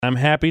I'm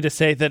happy to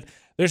say that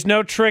there's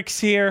no tricks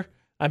here.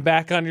 I'm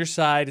back on your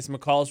side as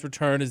McCall's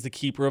return as the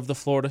keeper of the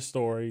Florida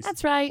stories.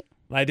 That's right.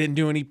 I didn't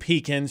do any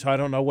peeking, so I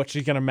don't know what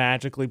she's going to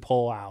magically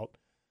pull out.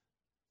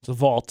 It's a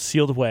vault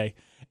sealed away.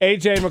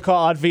 AJ McCall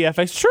on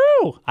VFX.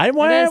 True. I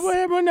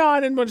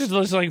didn't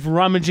just like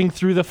rummaging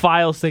through the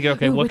files thinking,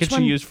 okay, what could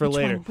she use for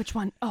later? Which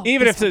one? Oh,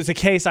 even if there's a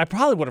case, I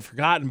probably would have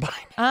forgotten by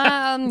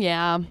now.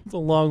 Yeah. It's a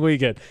long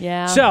weekend.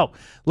 Yeah. So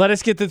let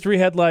us get the 3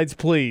 headlines,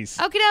 please.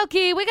 Okie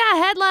dokie. We got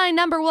headline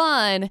number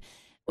 1,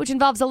 which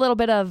involves a little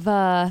bit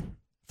of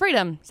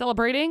freedom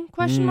celebrating,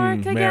 question mark,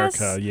 I guess.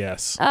 America,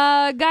 yes.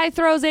 Guy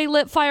throws a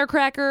lit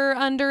firecracker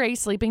under a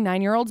sleeping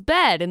 9-year-old's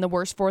bed in the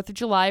worst 4th of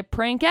July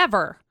prank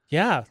ever.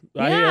 Yeah.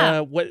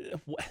 What?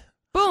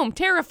 Boom,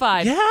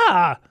 terrified.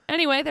 Yeah.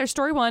 Anyway, there's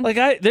story 1. Like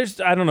I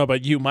don't know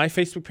about you. My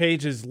Facebook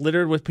page is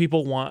littered with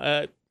people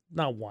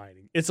not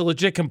whining. It's a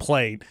legit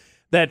complaint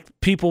that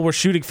people were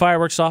shooting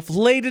fireworks off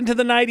late into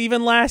the night,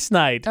 even last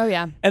night. Oh,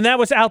 yeah. And that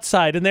was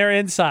outside, and they're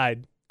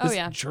inside. This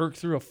jerk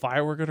threw a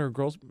firework at her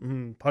girls.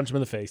 Punch him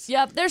in the face.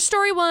 Yep, there's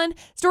story 1.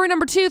 Story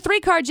number 2, 3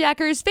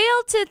 carjackers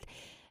failed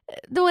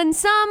to, when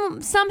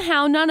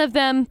somehow none of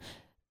them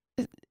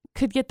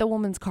could get the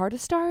woman's car to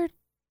start.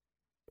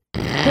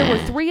 There were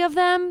 3 of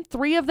them.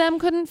 3 of them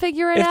couldn't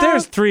figure it out. If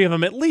there's 3 of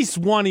them, at least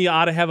one of you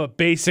ought to have a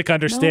basic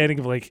understanding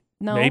of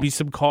maybe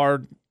some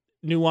car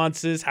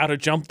nuances, how to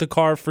jump the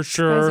car for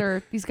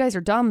sure. These guys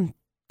are dumb.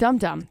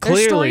 Clearly.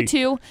 There's story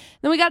 2.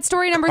 Then we got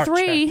story number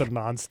 3. The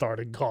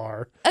non-starting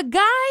car. A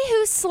guy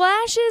who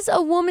slashes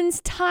a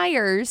woman's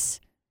tires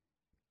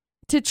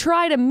to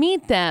try to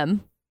meet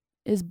them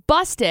is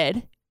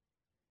busted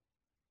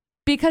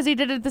because he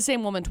did it to the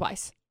same woman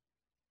twice.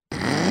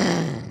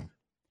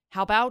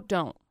 How about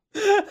don't?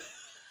 So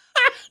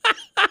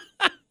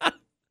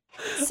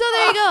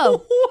there you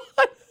go.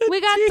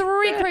 We got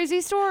 3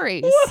 crazy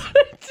stories. What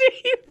a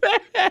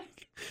D-bag.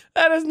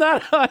 That is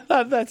not how I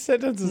thought that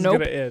sentence was going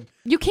to end.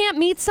 You can't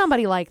meet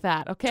somebody like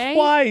that, okay?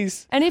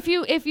 Twice. And if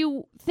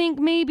you think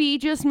maybe,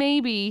 just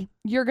maybe,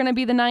 you're going to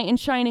be the knight in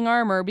shining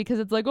armor because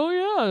it's like, oh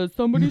yeah,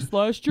 somebody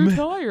slashed your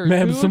tires.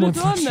 Ma'am, someone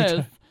slashed your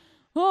tires.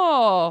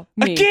 Oh,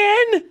 me.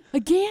 Again?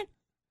 It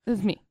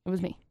was me.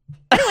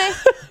 Anyway.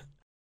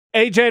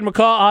 AJ and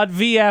McCall on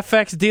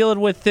VFX dealing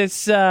with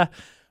this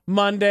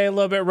Monday a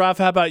little bit rough.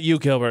 How about you,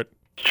 Gilbert?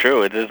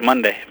 True, it is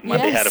Monday.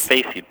 Monday had a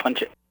face, you'd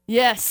punch it.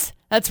 Yes,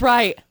 that's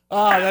right.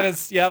 Oh, that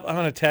is, yep. I'm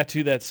going to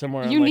tattoo that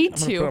somewhere. You need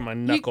to. I'm going to put it on my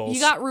knuckles.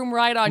 You got room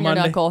right on your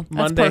knuckle. That's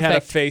Monday perfect. had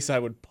a face, I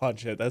would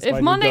punch it. That's if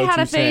my Monday new had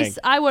a go-to face, saying.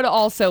 I would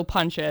also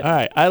punch it. All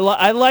right.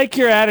 I like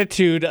your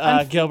attitude,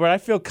 Gilbert. I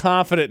feel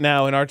confident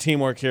now in our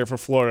teamwork here for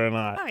Florida or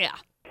not. Oh, yeah.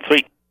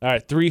 Sweet. All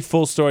right. 3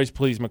 full stories,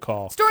 please,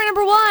 McCall. Story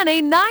number 1,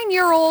 a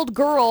 9-year-old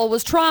girl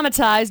was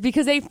traumatized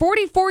because a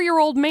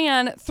 44-year-old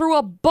man threw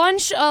a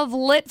bunch of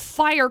lit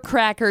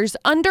firecrackers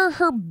under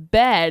her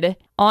bed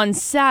on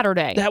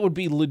Saturday. That would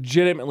be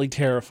legitimately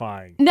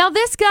terrifying. Now,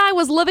 this guy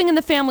was living in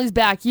the family's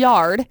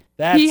backyard.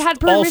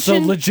 That's also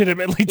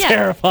legitimately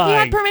terrifying. He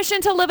had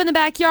permission to live in the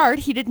backyard.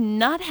 He did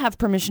not have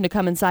permission to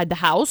come inside the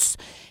house.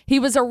 He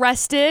was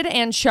arrested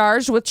and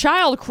charged with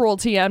child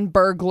cruelty and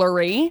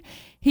burglary.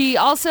 He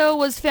also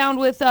was found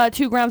with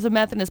 2 grams of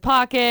meth in his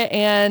pocket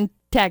and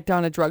tacked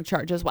on a drug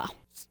charge as well.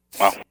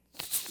 Wow.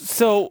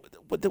 So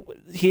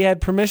he had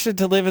permission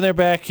to live in their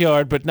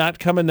backyard, but not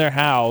come in their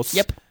house.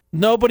 Yep.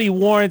 Nobody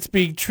warrants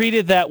being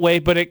treated that way,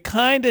 but it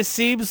kind of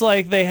seems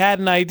like they had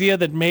an idea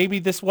that maybe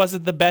this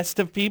wasn't the best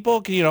of people,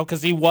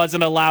 because he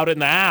wasn't allowed in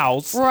the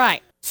house.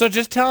 Right. So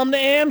just tell him to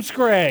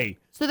Amscray.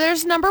 So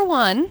there's number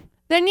 1.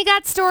 Then you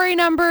got story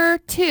number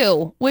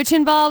 2, which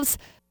involves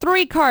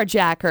 3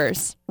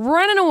 carjackers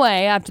running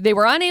away after they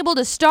were unable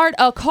to start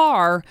a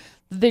car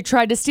they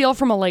tried to steal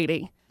from a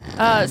lady.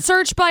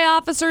 Searched by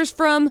officers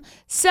from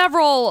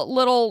several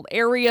little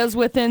areas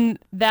within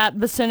that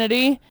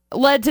vicinity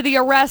led to the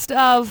arrest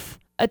of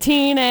a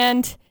teen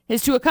and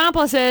his 2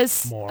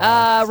 accomplices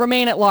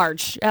remain at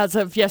large as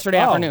of yesterday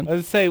afternoon.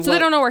 They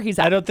don't know where he's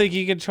at. I don't think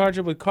you can charge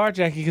him with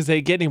carjacking because they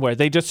didn't get anywhere.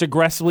 They just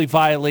aggressively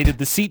violated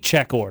the seat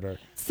check order.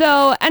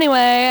 So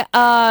anyway,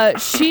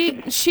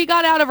 she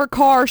got out of her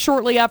car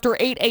shortly after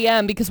 8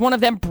 a.m. because one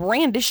of them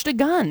brandished a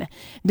gun,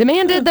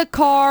 demanded the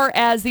car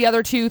as the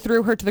other 2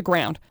 threw her to the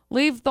ground.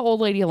 Leave the old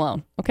lady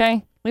alone,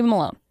 okay? Leave him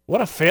alone. What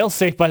a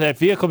failsafe by that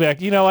vehicle. Be like,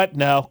 you know what?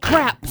 No.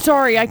 Crap.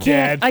 Sorry, I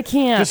can't. Dead. I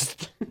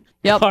can't.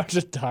 Yep. Car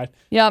just died.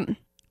 Yep.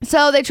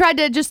 So they tried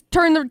to just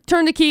turn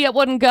the key. It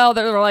wouldn't go.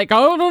 They were like, I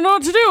don't know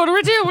what to do. What do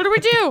we do? What do we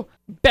do?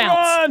 Bounce.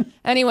 Run!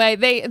 Anyway,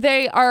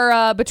 they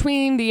are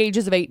between the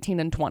ages of 18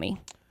 and 20.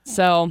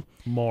 So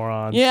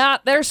morons. Yeah,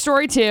 there's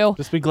story 2.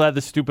 Just be glad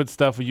the stupid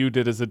stuff you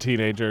did as a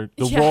teenager,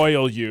 the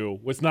royal you,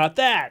 was not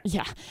that.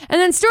 Yeah. And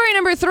then story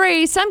number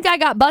 3, some guy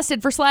got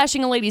busted for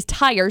slashing a lady's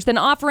tires, then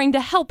offering to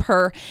help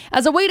her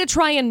as a way to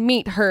try and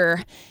meet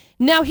her.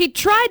 Now, he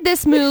tried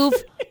this move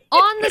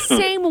on the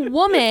same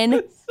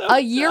woman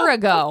a year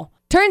ago.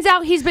 Turns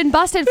out he's been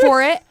busted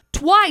for it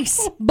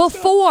twice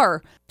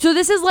before. So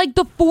this is like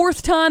the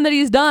 4th time that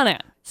he's done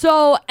it.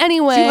 So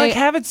anyway, Is he like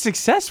having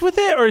success with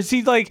it, or is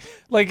he like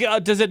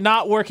does it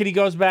not work and he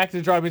goes back to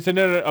the drawing board and says,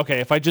 no, okay,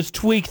 if I just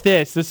tweak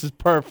this is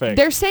perfect.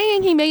 they're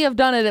saying he may have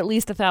done it at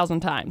least 1,000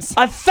 times.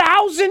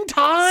 1,000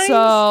 times?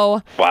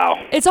 So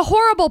Wow. it's a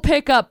horrible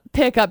pickup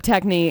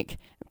technique.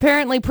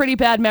 Apparently pretty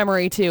bad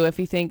memory too if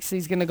he thinks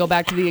he's going to go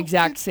back to the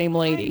exact same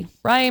lady,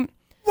 right?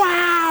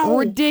 Wow.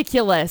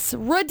 Ridiculous. There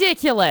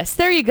you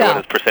What go.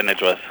 his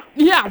percentage was.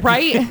 Yeah,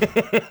 right?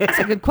 That's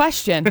a good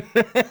question.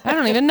 I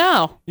don't even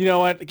know. You know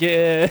what?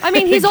 I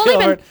mean, he's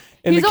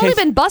only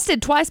been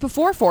busted twice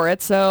before for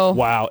it, so.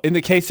 Wow. In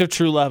the case of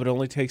true love, it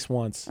only takes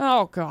once.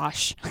 Oh,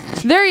 gosh.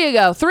 There you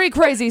go. 3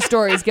 crazy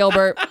stories,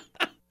 Gilbert.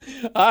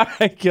 All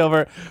right,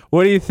 Gilbert.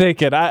 What are you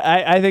thinking?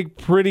 I think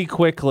pretty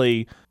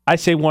quickly, I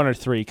say 1 or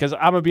 3, because I'm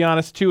going to be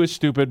honest, 2 is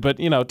stupid, but,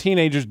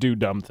 teenagers do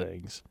dumb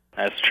things.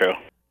 That's true.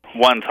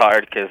 1's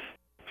hard because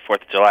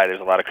 4th of July, there's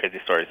a lot of crazy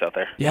stories out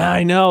there. Yeah,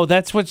 I know.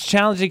 That's what's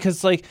challenging,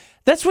 because,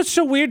 that's what's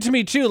so weird to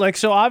me, too.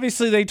 So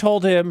obviously they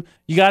told him,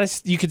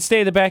 you could stay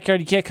in the backyard,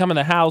 you can't come in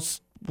the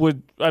house. I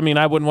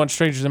wouldn't want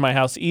strangers in my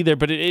house either,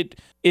 but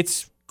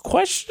it's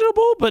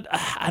questionable, but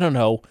I don't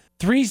know.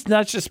 3's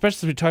not just,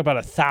 especially if we talk about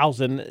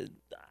 1,000.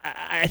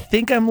 I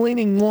think I'm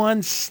leaning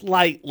 1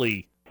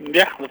 slightly.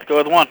 Yeah, let's go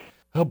with 1.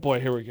 Oh, boy,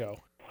 here we go.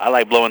 I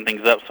like blowing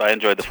things up, so I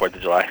enjoyed the 4th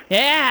of July.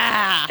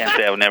 Yeah. Can't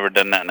say I've never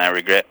done that and I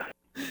regret.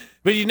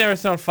 But you've never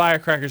thrown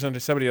firecrackers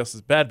under somebody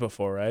else's bed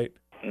before, right?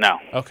 No.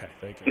 Okay,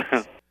 thank you.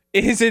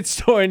 Is it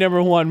story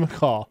number 1,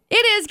 McCall? It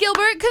is,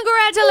 Gilbert.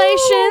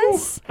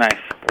 Congratulations. Nice.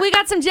 We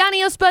got some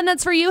Johnny O Spud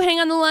Nuts for you.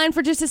 Hang on the line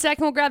for just a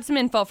second. We'll grab some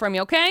info from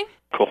you, okay?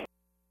 Cool.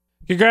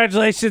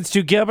 Congratulations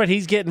to Gilbert.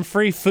 He's getting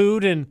free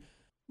food and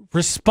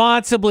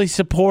responsibly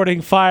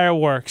supporting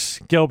fireworks.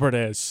 Gilbert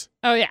is.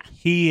 Oh, yeah.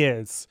 He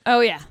is.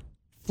 Oh, yeah.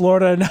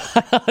 Florida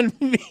Not on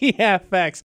VFX.